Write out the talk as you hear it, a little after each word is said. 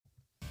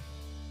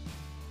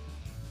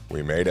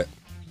We made it.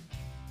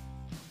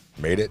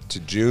 Made it to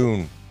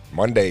June.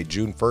 Monday,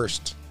 June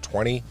 1st,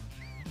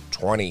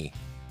 2020.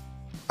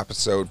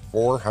 Episode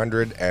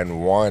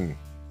 401.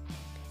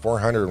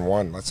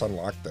 401. Let's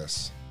unlock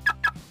this.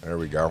 There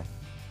we go.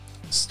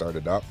 Start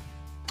it up.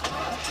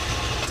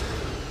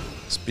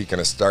 Speaking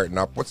of starting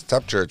up, what's the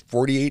temperature? It's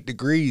 48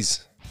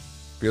 degrees.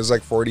 Feels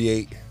like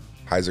 48.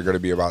 Highs are going to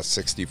be about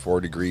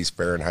 64 degrees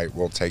Fahrenheit.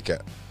 We'll take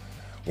it.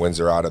 Winds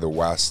are out of the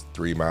west,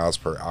 3 miles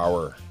per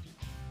hour.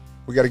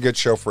 We got a good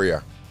show for you.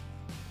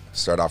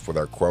 Start off with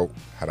our quote.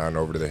 Head on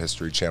over to the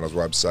History Channel's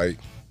website,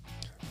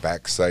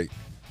 back site.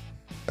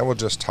 Then we'll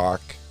just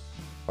talk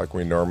like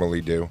we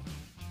normally do.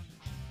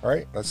 All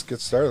right, let's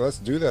get started. Let's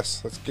do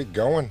this. Let's get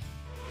going.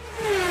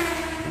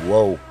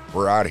 Whoa,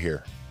 we're out of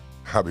here.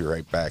 I'll be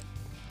right back.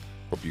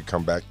 Hope you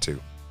come back too.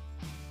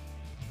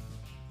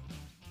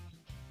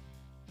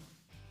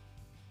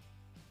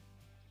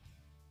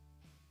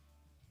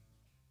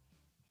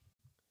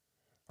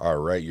 All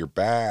right, you're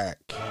back.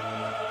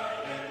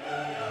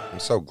 I'm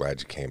so glad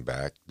you came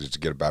back. Did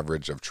you get a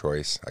beverage of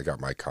choice? I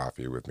got my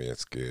coffee with me.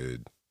 It's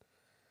good.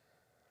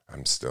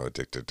 I'm still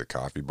addicted to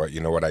coffee, but you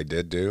know what I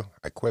did do?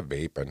 I quit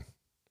vaping.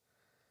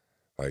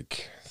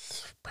 Like,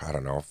 I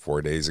don't know,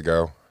 4 days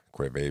ago.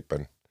 Quit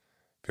vaping.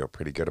 Feel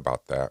pretty good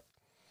about that.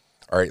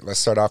 All right, let's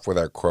start off with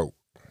our quote.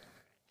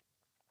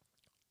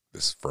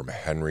 This is from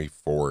Henry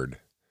Ford.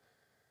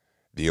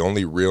 The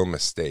only real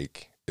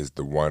mistake is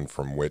the one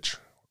from which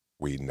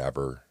we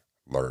never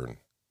learn.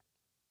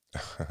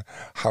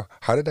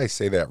 How did I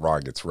say that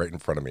wrong? It's right in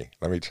front of me.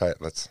 Let me try it.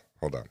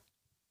 Hold on.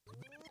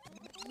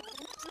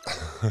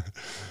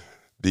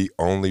 The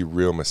only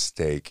real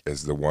mistake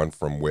is the one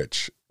from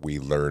which we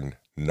learn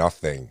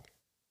nothing.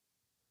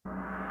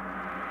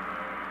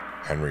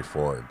 Henry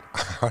Ford.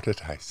 How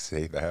did I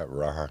say that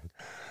wrong?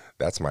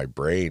 That's my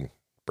brain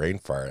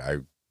fart.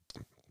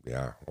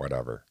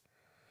 Whatever.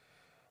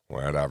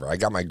 I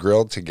got my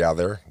grill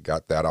together,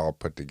 got that all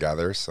put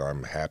together, so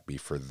I'm happy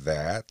for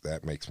that.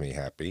 That makes me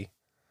happy.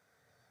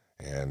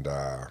 And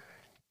I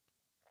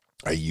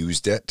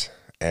used it,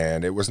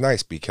 and it was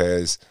nice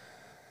because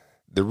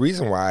the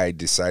reason why I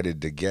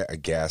decided to get a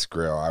gas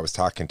grill, I was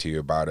talking to you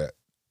about it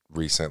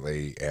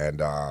recently,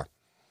 and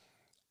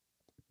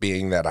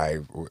being that I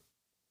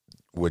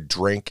would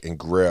drink and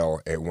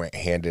grill, it went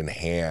hand in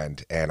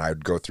hand, and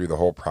I'd go through the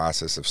whole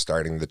process of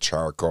starting the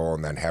charcoal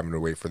and then having to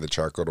wait for the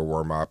charcoal to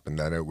warm up, and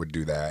then it would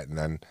do that, and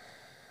then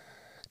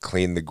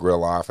clean the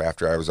grill off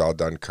after I was all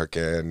done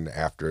cooking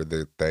after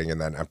the thing, and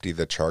then empty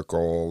the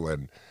charcoal,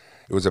 and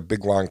it was a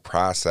big, long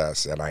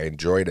process, and I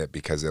enjoyed it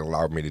because it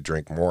allowed me to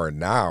drink more, and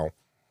now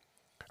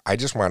I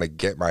just want to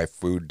get my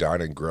food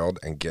done and grilled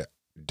and get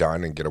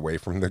done and get away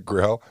from the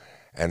grill,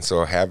 and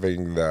so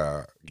having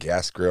the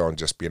gas grill and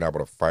just being able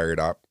to fire it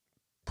up,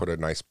 put a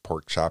nice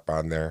pork chop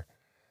on there,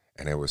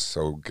 and it was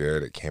so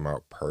good. It came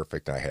out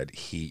perfect. I had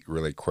heat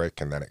really quick,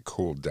 and then it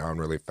cooled down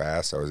really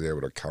fast. I was able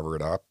to cover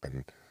it up,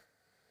 and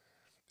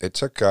it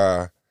took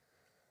a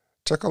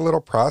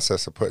little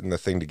process of putting the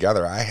thing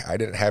together. I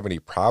didn't have any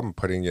problem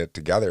putting it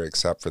together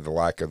except for the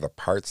lack of the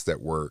parts that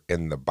were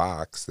in the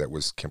box that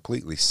was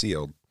completely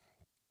sealed.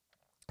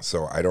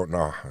 So I don't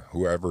know,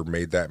 whoever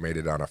made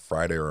it on a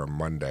Friday or a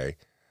Monday,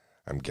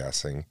 I'm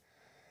guessing.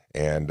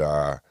 And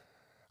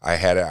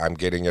I'm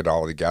getting it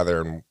all together,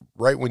 and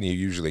right when you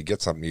usually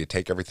get something, you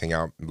take everything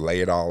out,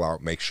 lay it all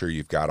out, make sure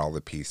you've got all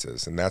the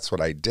pieces, and that's what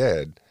I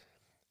did,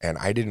 and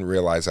I didn't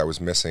realize I was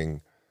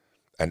missing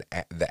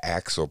the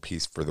axle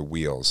piece for the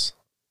wheels,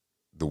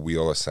 the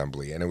wheel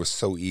assembly, and it was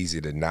so easy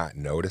to not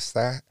notice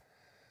that,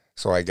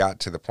 so I got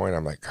to the point,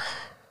 I'm like, oh,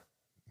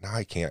 now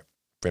I can't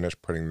finish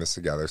putting this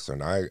together, so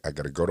now I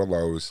got to go to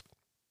Lowe's,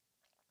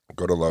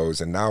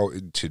 and now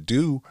to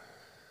do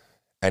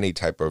any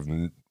type of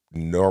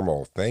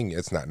normal thing,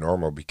 it's not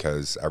normal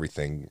because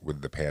everything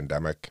with the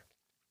pandemic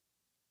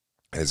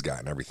has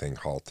gotten everything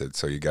halted,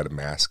 so you got to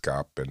mask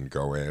up and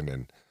go in,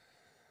 and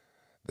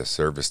the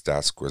service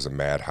desk was a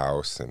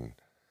madhouse, and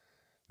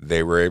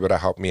they were able to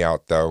help me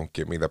out though,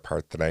 get me the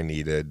part that I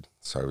needed,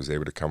 so I was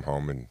able to come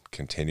home and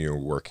continue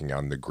working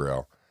on the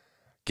grill,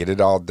 get it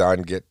all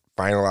done, get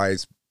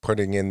finalized,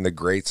 putting in the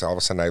grates. All of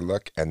a sudden I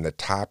look, and the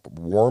top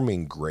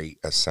warming grate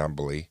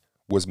assembly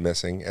was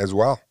missing as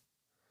well.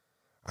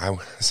 I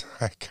was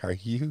like, are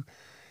you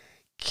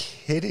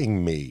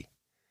kidding me?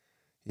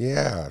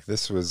 Yeah,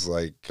 this was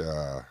like,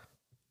 man,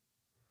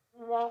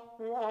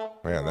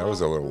 that was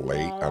a little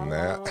late on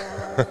that.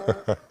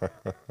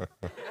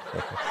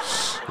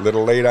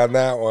 Little late on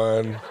that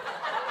one.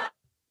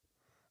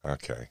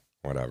 Okay,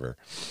 whatever.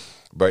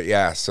 But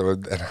yeah, so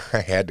then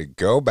I had to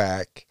go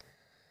back,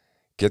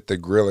 get the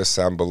grill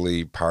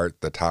assembly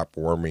part, the top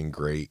warming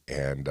grate,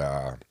 and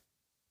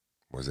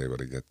was able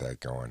to get that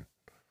going.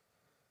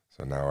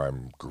 So now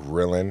I'm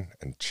grilling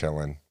and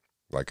chilling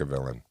like a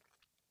villain.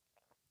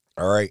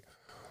 All right,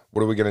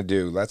 what are we going to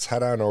do? Let's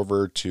head on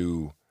over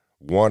to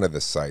one of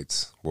the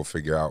sites. We'll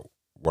figure out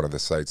one of the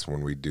sites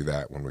when we do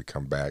that, when we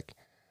come back,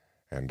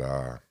 and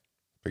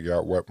figure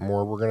out what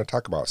more we're going to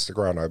talk about. Stick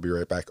around. I'll be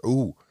right back.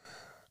 Ooh,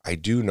 I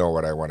do know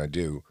what I want to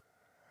do.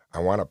 I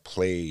want to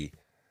play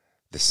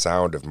the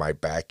sound of my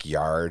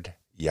backyard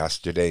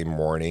yesterday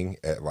morning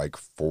at like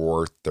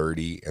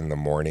 4:30 in the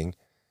morning,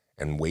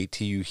 and wait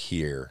till you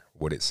hear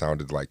what it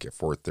sounded like at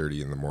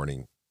 4:30 in the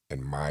morning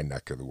in my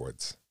neck of the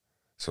woods.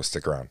 So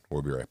stick around.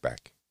 We'll be right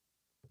back.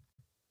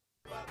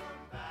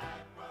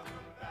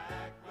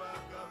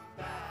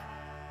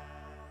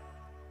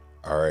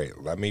 All right,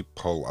 let me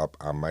pull up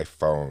on my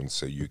phone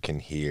so you can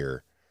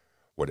hear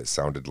what it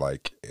sounded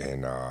like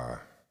in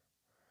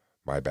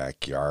my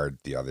backyard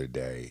the other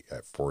day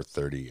at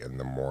 4:30 in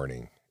the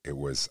morning. It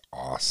was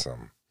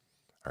awesome.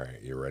 All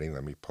right, you ready?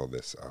 Let me pull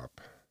this up.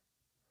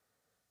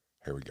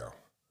 Here we go.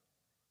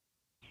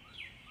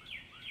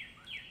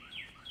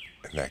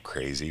 Isn't that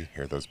crazy?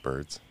 Hear those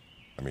birds?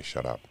 Let me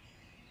shut up.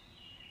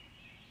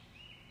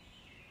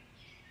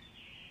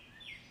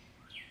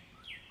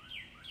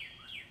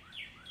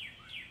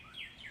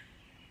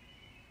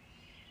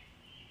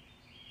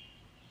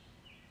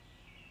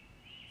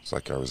 It's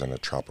like I was in a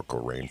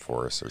tropical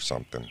rainforest or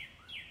something.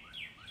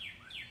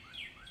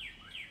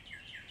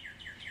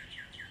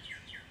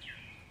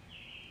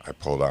 I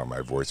pulled out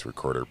my Voice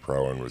Recorder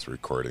Pro and was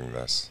recording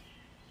this.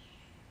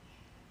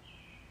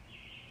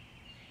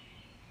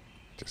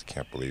 Just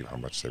can't believe how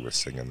much they were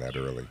singing that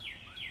early.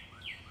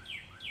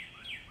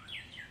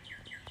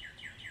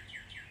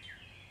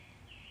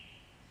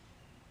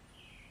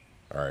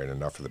 All right,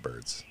 enough of the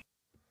birds.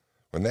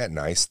 Wasn't that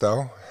nice,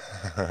 though?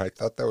 I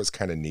thought that was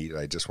kind of neat.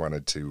 I just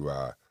wanted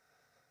to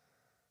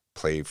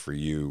play for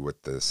you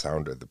what the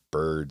sound of the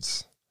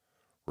birds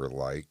were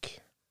like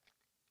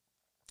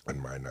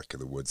in my neck of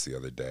the woods the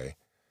other day.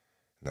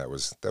 And that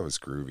was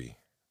groovy.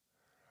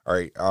 All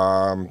right,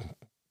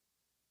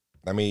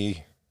 let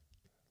me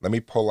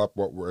pull up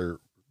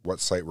what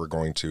site we're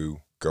going to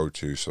go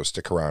to. So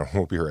stick around.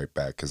 We'll be right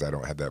back because I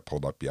don't have that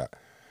pulled up yet.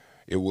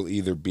 It will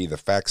either be the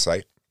fact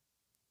site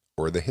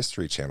or the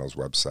History Channel's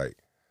website.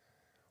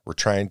 We're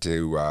trying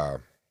to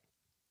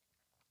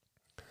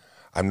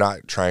I'm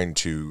not trying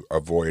to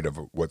avoid of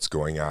what's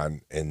going on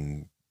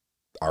in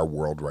our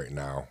world right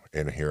now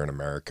and here in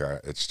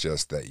America. It's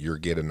just that you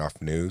get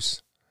enough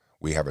news.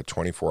 We have a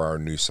 24-hour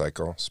news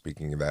cycle.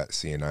 Speaking of that,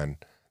 CNN,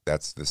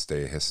 that's this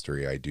day of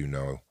history. I do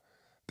know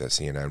that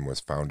CNN was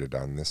founded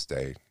on this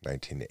day,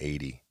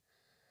 1980.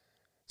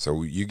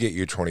 So you get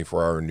your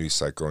 24-hour news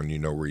cycle and you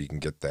know where you can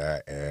get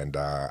that. And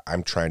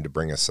I'm trying to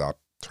bring us up,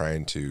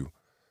 trying to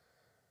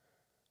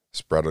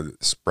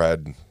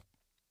spread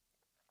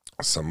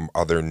some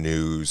other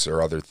news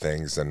or other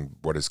things than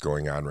what is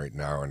going on right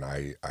now. And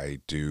I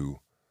do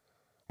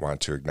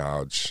want to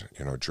acknowledge,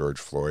 George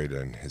Floyd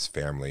and his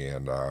family.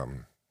 And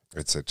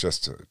it's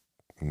just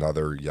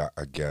another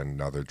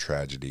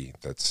tragedy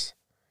that's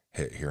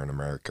hit here in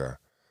America.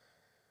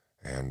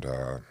 And,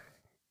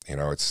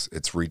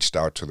 it's reached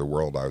out to the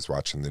world. I was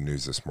watching the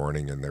news this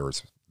morning and there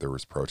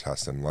was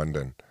protests in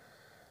London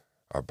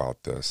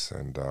about this.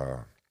 And,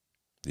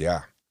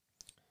 yeah.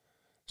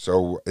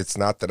 So it's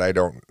not that I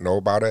don't know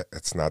about it.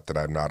 It's not that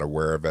I'm not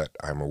aware of it.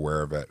 I'm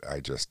aware of it.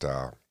 I just,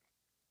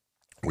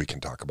 we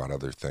can talk about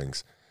other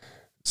things.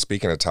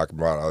 Speaking of talking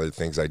about other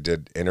things, I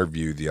did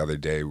interview the other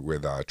day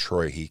with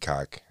Troy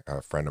Heacock,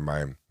 a friend of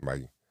mine,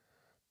 my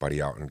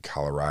buddy out in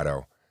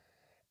Colorado.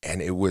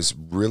 And it was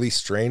really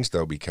strange,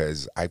 though,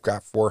 because I've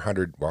got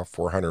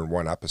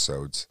 401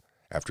 episodes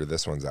after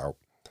this one's out.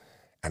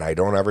 And I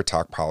don't ever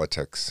talk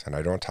politics, and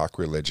I don't talk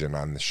religion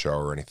on the show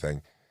or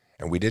anything.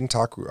 And we didn't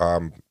talk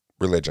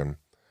religion,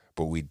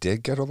 but we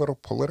did get a little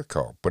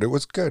political. But it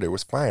was good. It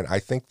was fine. I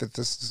think that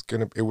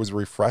it was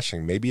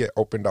refreshing. Maybe it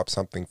opened up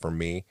something for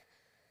me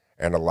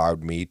and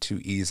allowed me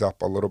to ease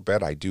up a little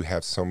bit. I do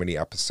have so many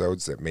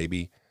episodes that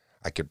maybe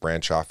I could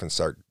branch off and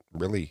start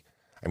really,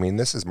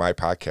 this is my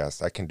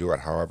podcast. I can do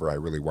it however I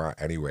really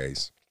want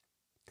anyways.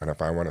 And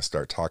if I want to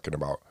start talking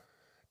about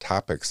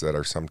topics that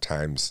are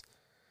sometimes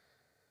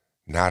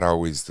not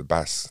always the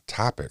best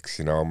topics,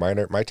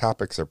 my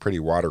topics are pretty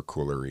water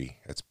coolery.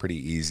 It's pretty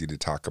easy to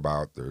talk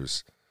about.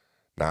 There's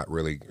not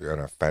really going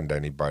to offend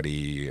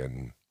anybody.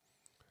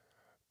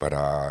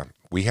 But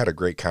we had a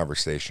great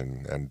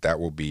conversation, and that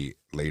will be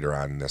later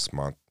on this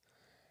month.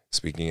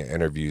 Speaking of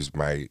interviews,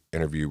 my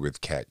interview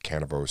with Kat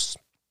Canavos,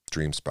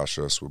 Dream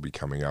Specialist, will be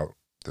coming out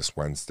this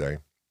Wednesday.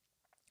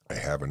 I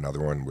have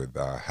another one with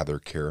Heather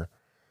Keir.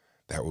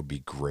 That would be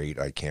great.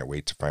 I can't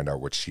wait to find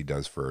out what she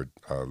does for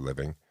a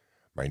living.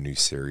 My new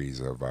series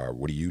of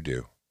what do you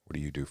do? What do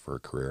you do for a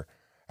career?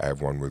 I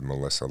have one with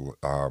Melissa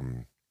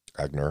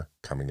Egner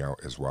coming out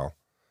as well.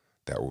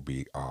 That will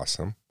be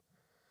awesome.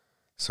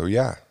 So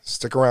yeah,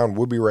 stick around.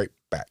 We'll be right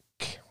back.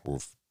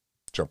 We'll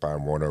jump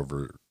on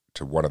over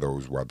to one of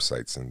those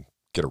websites and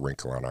get a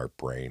wrinkle on our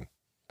brain.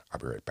 I'll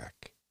be right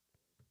back.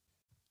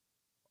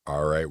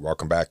 All right,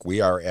 welcome back.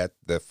 We are at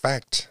the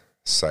fact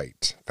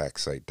site,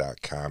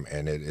 factsite.com,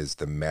 and it is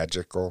the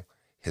magical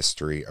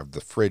history of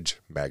the fridge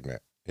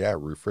magnet. Yeah,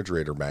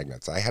 refrigerator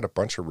magnets. I had a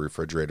bunch of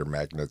refrigerator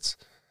magnets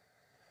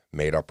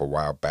made up a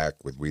while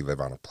back with We Live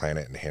on a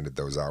Planet and handed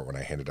those out when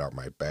I handed out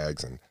my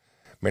bags. And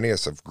many of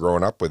us have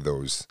grown up with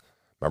those.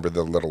 Remember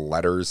the little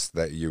letters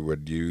that you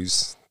would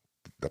use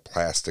the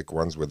plastic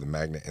ones with the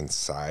magnet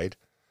inside.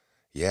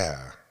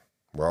 Yeah.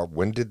 Well,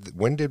 when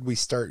did we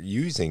start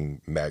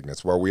using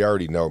magnets? Well, we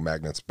already know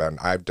magnets.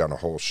 I've done a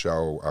whole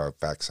show,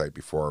 Fact Site,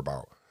 before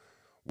about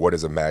what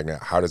is a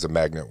magnet, how does a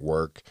magnet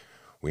work.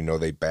 We know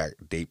they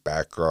date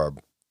back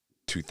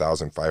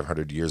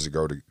 2,500 years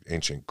ago to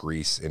ancient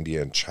Greece,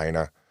 India, and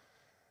China.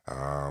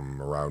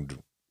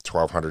 Around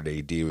 1200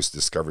 AD, it was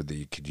discovered that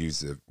you could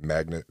use a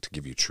magnet to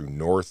give you true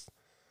north.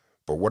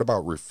 But what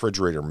about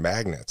refrigerator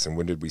magnets, and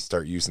when did we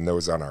start using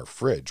those on our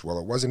fridge? Well,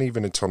 it wasn't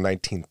even until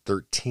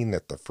 1913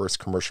 that the first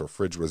commercial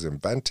fridge was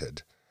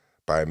invented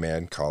by a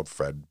man called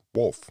Fred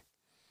Wolf.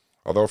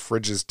 Although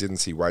fridges didn't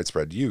see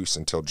widespread use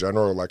until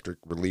General Electric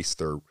released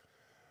their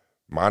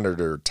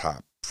monitor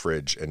top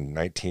fridge in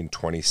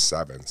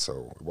 1927.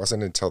 So it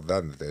wasn't until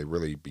then that they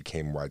really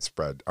became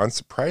widespread.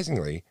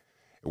 Unsurprisingly,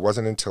 it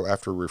wasn't until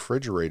after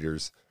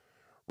refrigerators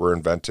were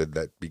invented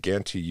that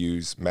began to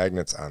use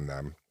magnets on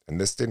them, and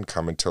this didn't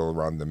come until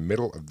around the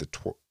middle of the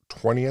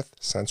 20th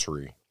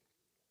century.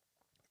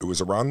 It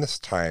was around this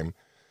time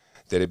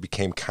that it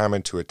became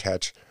common to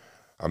attach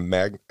a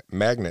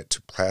magnet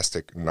to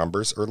plastic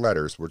numbers or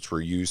letters, which were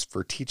used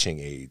for teaching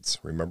aids.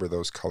 Remember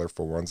those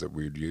colorful ones that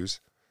we would use?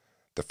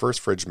 The first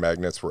fridge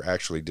magnets were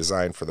actually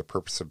designed for the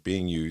purpose of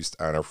being used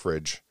on a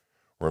fridge,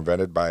 were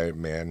invented by a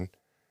man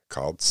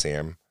called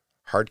Sam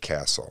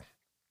Hardcastle.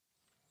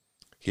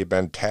 He had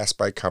been tasked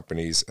by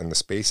companies in the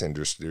space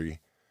industry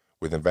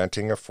with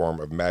inventing a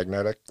form of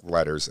magnetic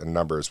letters and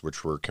numbers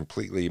which were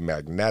completely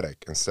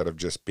magnetic instead of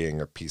just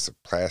being a piece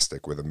of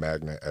plastic with a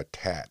magnet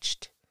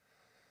attached.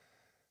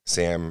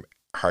 Sam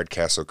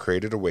Hardcastle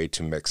created a way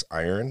to mix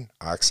iron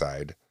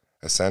oxide,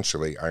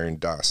 essentially iron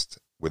dust,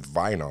 with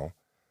vinyl,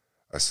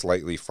 a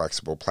slightly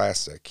flexible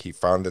plastic. He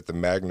found that the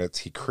magnets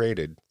he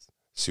created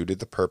suited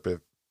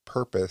the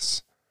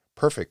purpose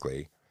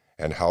perfectly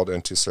and held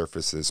into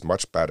surfaces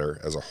much better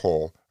as a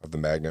whole of the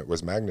magnet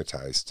was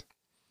magnetized.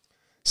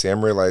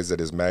 Sam realized that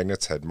his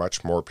magnets had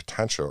much more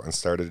potential and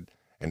started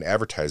an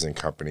advertising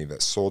company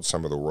that sold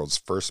some of the world's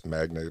first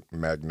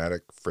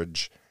magnetic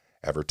fridge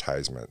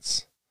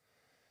advertisements.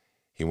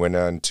 He went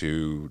on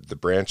to the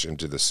branch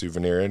into the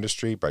souvenir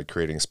industry by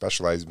creating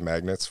specialized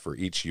magnets for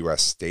each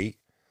U.S. state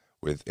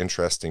with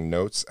interesting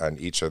notes on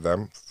each of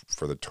them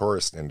for the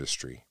tourist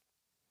industry.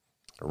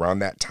 Around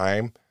that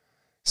time,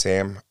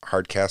 Sam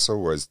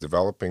Hardcastle was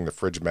developing the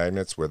fridge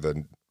magnets with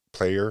a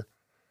player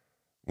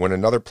when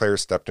another player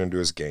stepped into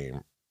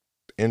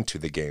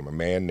the game, a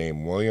man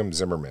named William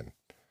Zimmerman.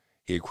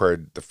 He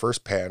acquired the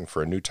first patent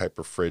for a new type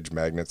of fridge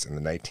magnets in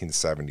the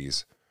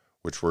 1970s,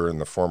 which were in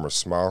the form of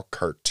small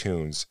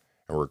cartoons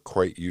and were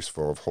quite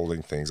useful of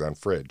holding things on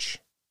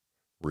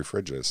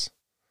refridges.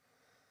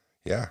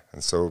 Yeah,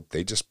 and so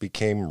they just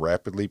became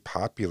rapidly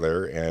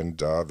popular, and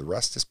the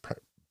rest is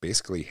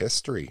basically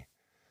history.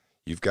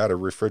 You've got a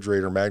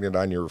refrigerator magnet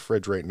on your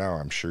fridge right now.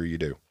 I'm sure you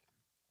do.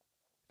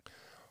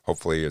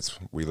 Hopefully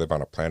we live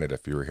on a planet.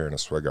 If you were here in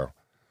Oswego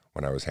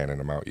when I was handing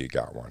them out, you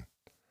got one.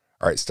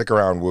 All right, stick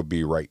around. We'll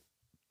be right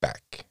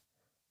back.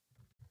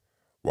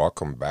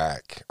 Welcome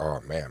back.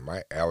 Oh, man,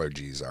 my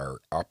allergies are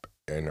up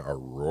in a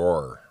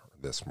roar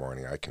this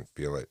morning. I can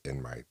feel it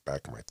in my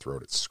back of my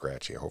throat. It's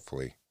scratchy.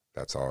 Hopefully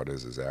that's all it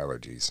is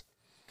allergies.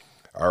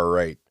 All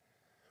right,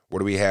 what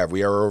do we have?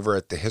 We are over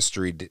at the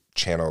History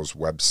Channel's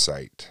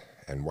website.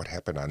 And what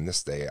happened on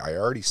this day? I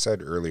already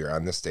said earlier,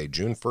 on this day,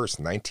 June 1st,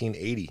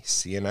 1980,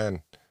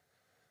 CNN,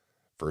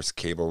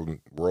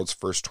 world's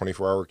first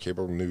 24-hour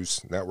cable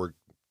news network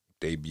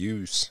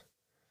debuts.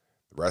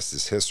 The rest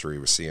is history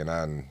with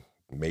CNN.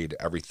 Made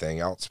everything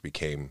else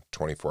became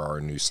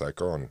 24-hour news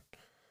cycle, and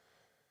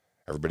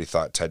everybody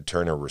thought Ted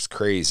Turner was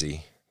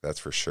crazy. That's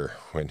for sure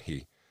when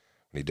he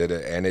did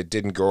it, and it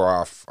didn't go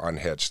off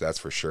unhitched. That's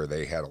for sure.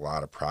 They had a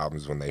lot of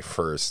problems when they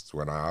first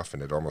went off,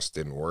 and it almost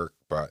didn't work,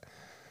 but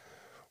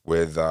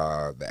with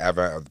the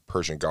advent of the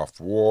Persian Gulf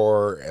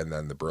War and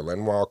then the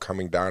Berlin Wall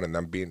coming down and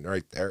them being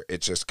right there, it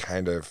just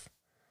kind of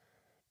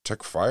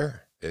took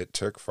fire. It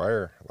took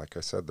fire. Like I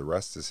said, the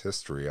rest is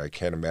history. I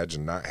can't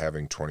imagine not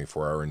having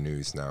 24-hour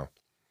news now.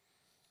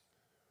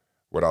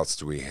 What else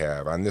do we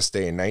have? On this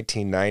day in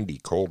 1990,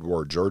 Cold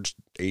War, George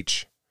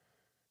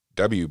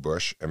H.W.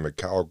 Bush and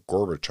Mikhail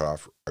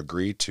Gorbachev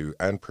agreed to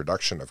end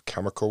production of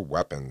chemical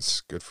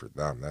weapons. Good for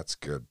them. That's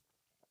good.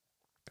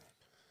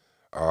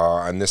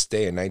 On this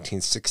day in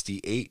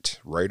 1968,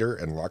 writer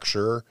and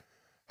lecturer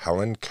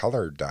Helen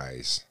Keller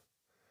dies.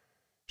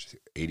 She's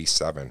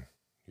 87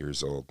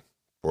 years old.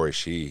 Boy,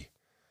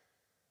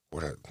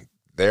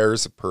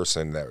 there's a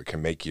person that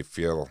can make you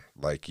feel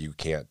like you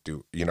can't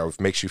do, it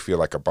makes you feel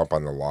like a bump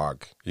on the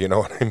log. You know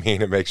what I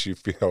mean? It makes you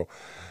feel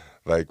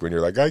like when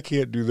you're like, I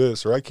can't do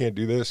this or I can't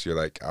do this, you're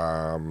like,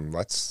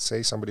 let's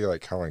say somebody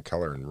like Helen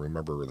Keller and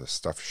remember the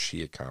stuff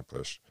she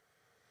accomplished.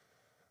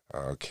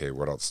 Okay,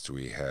 what else do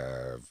we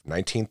have?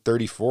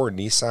 1934,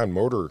 Nissan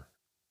Motor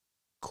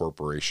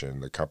Corporation,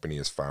 the company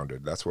is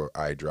founded. That's what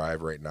I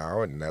drive right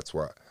now, and that's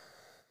what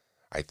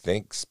I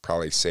think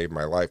probably saved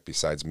my life,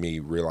 besides me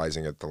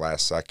realizing at the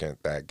last second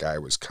that guy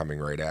was coming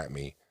right at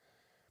me.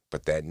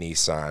 But that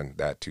Nissan,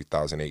 that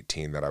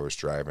 2018 that I was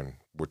driving,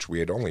 which we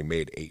had only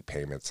made 8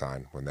 payments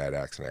on when that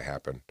accident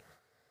happened,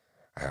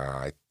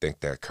 I think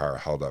that car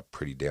held up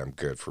pretty damn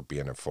good for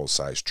being a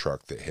full-size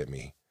truck that hit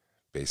me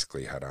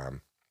basically head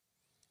on.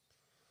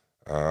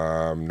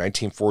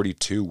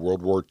 1942,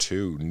 World War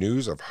II.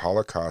 News of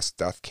Holocaust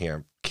death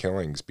camp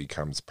killings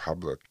becomes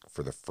public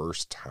for the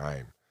first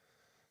time.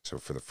 So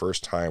for the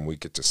first time, we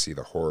get to see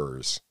the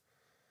horrors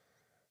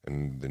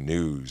and the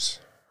news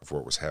of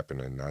what was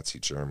happening in Nazi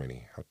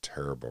Germany. How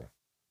terrible.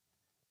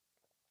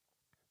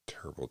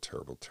 Terrible,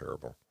 terrible,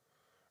 terrible.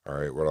 All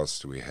right, what else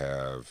do we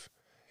have?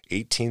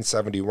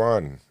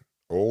 1871,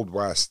 Old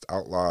West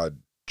outlawed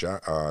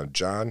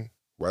John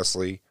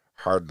Wesley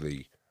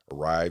Hardley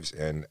arrives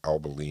in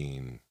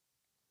Abilene.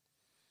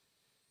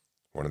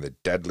 One of the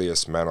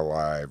deadliest men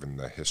alive in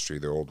the history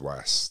of the Old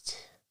West.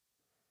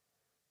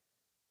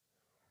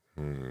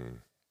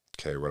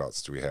 Okay, what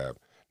else do we have?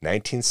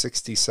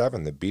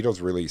 1967, the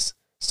Beatles release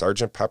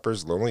Sgt.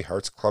 Pepper's Lonely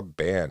Hearts Club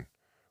Band.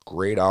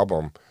 Great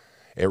album.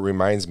 It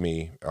reminds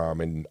me,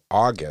 in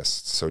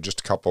August, so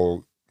just a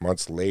couple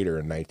months later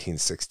in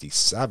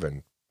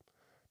 1967,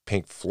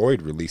 Pink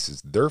Floyd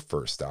releases their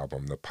first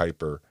album, The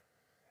Piper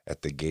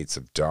at the Gates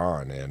of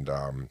Dawn.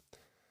 And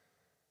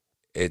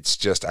it's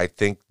just, I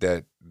think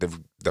that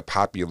the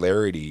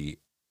popularity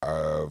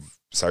of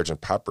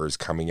Sgt. Pepper's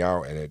coming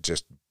out, and it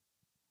just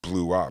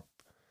blew up.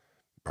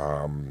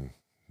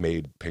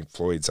 Made Pink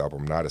Floyd's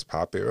album not as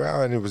popular.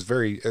 Well, and it was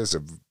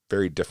a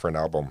very different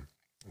album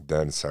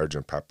than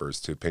Sgt. Pepper's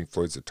too. Pink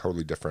Floyd's a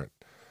totally different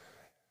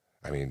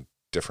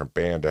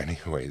band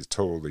anyways,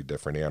 totally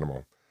different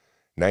animal.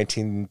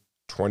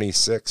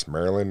 1926,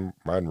 Marilyn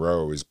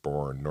Monroe is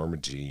born, Norma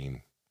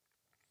Jean.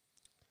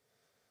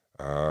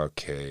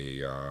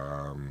 Okay,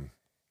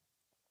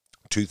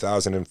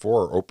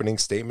 2004, opening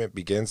statement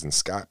begins in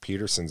Scott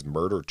Peterson's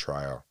murder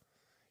trial.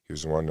 He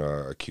was the one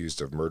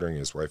accused of murdering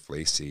his wife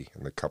Lacey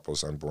and the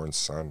couple's unborn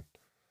son.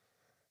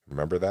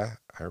 Remember that?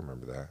 I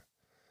remember that.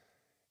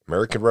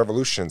 American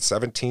Revolution,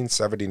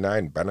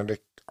 1779,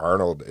 Benedict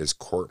Arnold is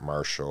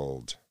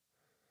court-martialed.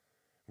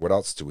 What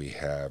else do we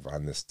have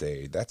on this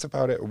day? That's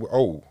about it.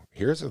 Oh,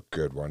 here's a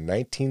good one.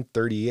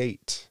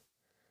 1938,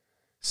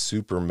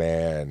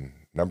 Superman,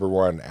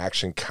 #1.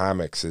 Action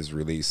Comics is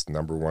released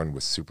 #1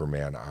 with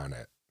Superman on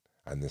it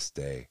on this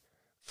day.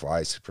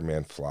 Fly,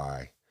 Superman,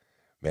 fly.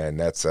 Man,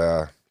 that's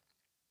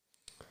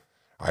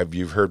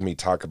you've heard me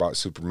talk about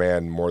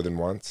Superman more than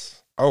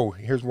once. Oh,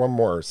 here's one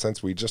more.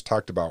 Since we just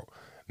talked about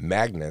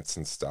magnets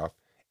and stuff,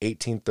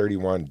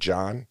 1831,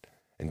 John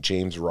and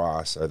James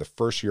Ross are the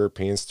first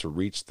Europeans to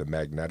reach the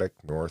magnetic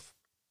North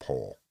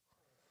Pole.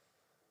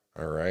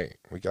 All right,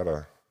 we got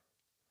a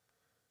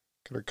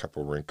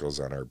couple wrinkles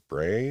on our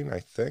brain, I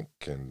think,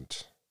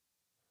 and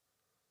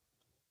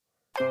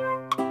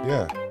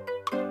yeah,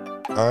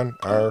 on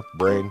our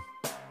brain.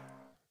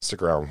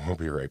 Stick around, we'll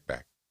be right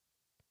back.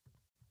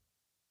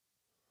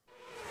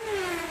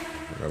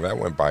 Well, that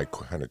went by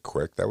kind of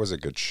quick. That was a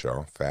good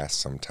show, fast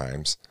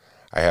sometimes.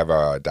 I have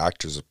a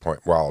doctor's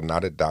appointment. Well,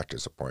 not a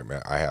doctor's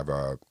appointment. I have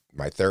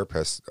my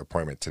therapist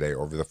appointment today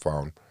over the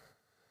phone.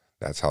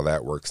 That's how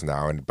that works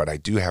now. But I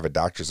do have a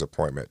doctor's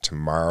appointment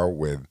tomorrow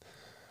with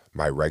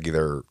my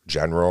regular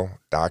general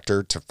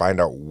doctor to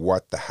find out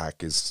what the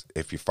heck is.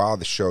 If you follow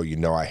the show, you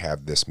know I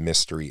have this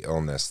mystery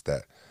illness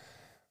that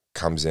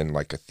comes in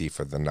like a thief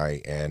of the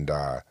night. And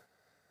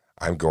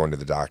I'm going to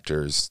the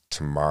doctor's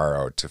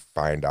tomorrow to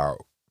find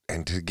out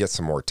and to get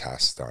some more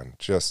tests done,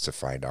 just to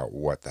find out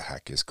what the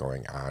heck is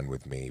going on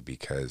with me,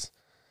 because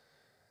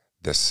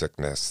this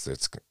sickness,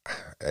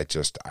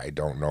 I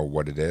don't know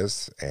what it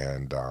is,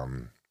 and I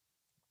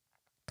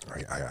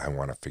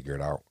want to figure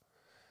it out.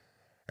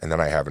 And then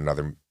I have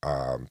another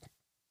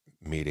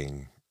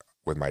meeting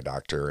with my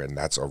doctor, and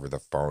that's over the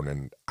phone.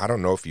 And I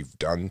don't know if you've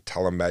done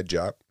telemed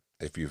yet,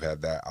 if you've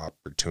had that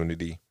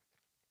opportunity.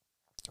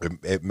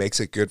 It makes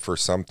it good for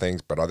some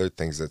things, but other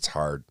things it's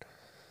hard.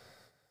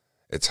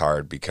 It's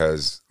hard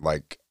because,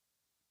 like,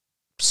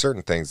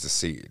 certain things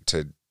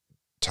to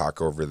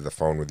talk over the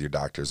phone with your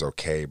doctor is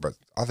okay, but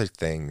other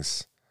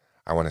things,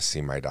 I want to see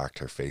my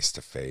doctor face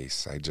to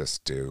face. I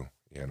just do,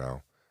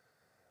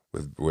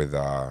 with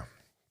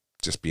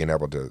just being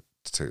able to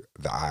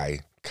the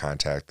eye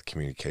contact, the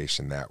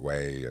communication that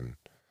way, and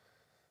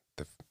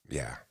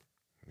yeah.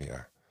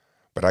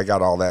 But I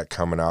got all that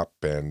coming up,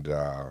 and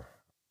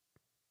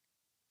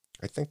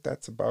I think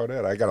that's about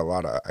it. I got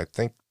I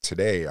think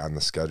today on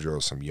the schedule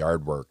is some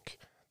yard work.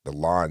 The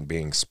lawn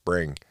being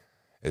spring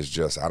is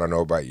just, I don't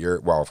know about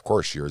of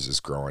course yours is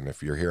growing.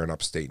 If you're here in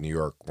upstate New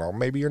York, well,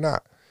 maybe you're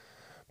not.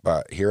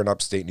 But here in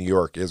upstate New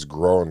York is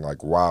growing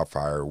like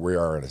wildfire. We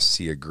are in a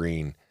sea of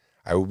green.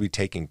 I will be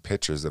taking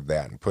pictures of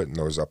that and putting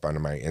those up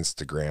on my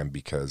Instagram,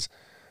 because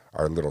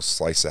our little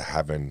slice of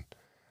heaven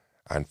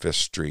on 5th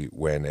Street,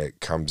 when it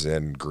comes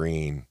in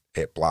green,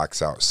 it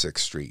blocks out 6th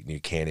Street and you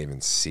can't even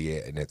see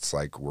it. And it's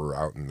like we're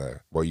out in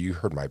you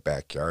heard my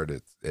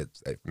backyard.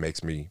 It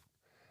makes me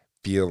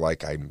feel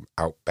like I'm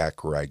out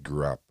back where I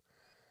grew up,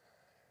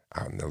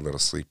 out in the little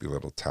sleepy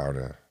little town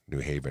of New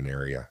Haven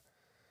area.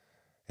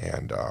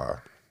 And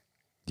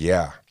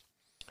yeah.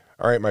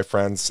 All right, my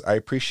friends, I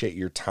appreciate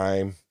your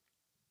time.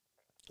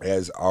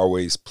 As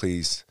always,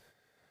 please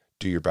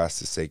do your best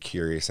to stay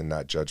curious and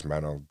not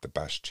judgmental the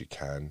best you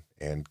can.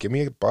 And give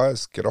me a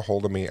buzz. Get a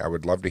hold of me. I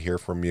would love to hear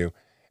from you.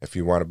 If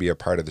you want to be a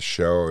part of the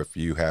show, if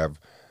you have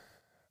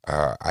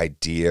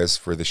ideas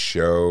for the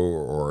show,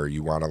 or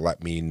you want to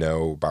let me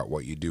know about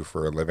what you do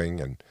for a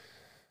living, and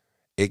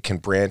it can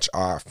branch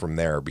off from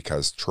there,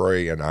 because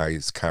Troy and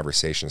I's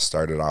conversation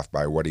started off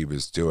by what he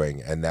was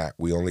doing, and that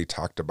we only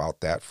talked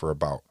about that for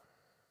about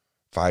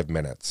 5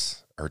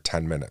 minutes or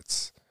 10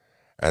 minutes.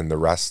 And the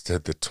rest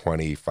of the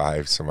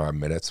 25 some odd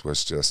minutes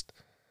was just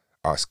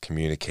us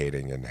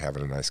communicating and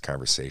having a nice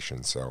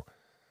conversation. So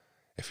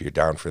if you're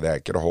down for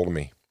that, get a hold of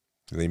me.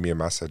 Leave me a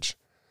message.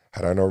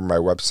 Head on over to my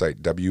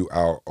website, WLOAP.com.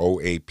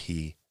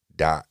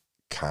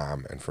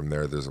 And from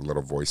there, there's a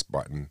little voice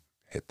button.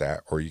 Hit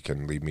that. Or you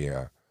can leave me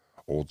a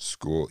old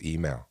school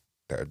email.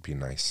 That would be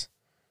nice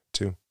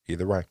too.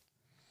 Either way.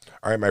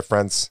 All right, my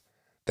friends.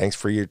 Thanks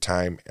for your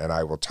time. And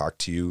I will talk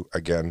to you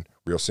again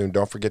real soon.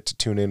 Don't forget to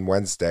tune in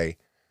Wednesday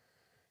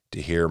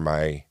to hear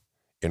my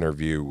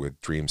interview with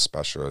dream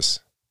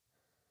specialist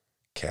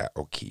Kat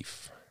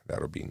O'Keefe.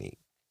 That'll be neat.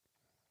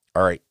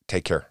 All right,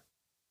 take care.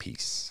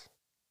 Peace.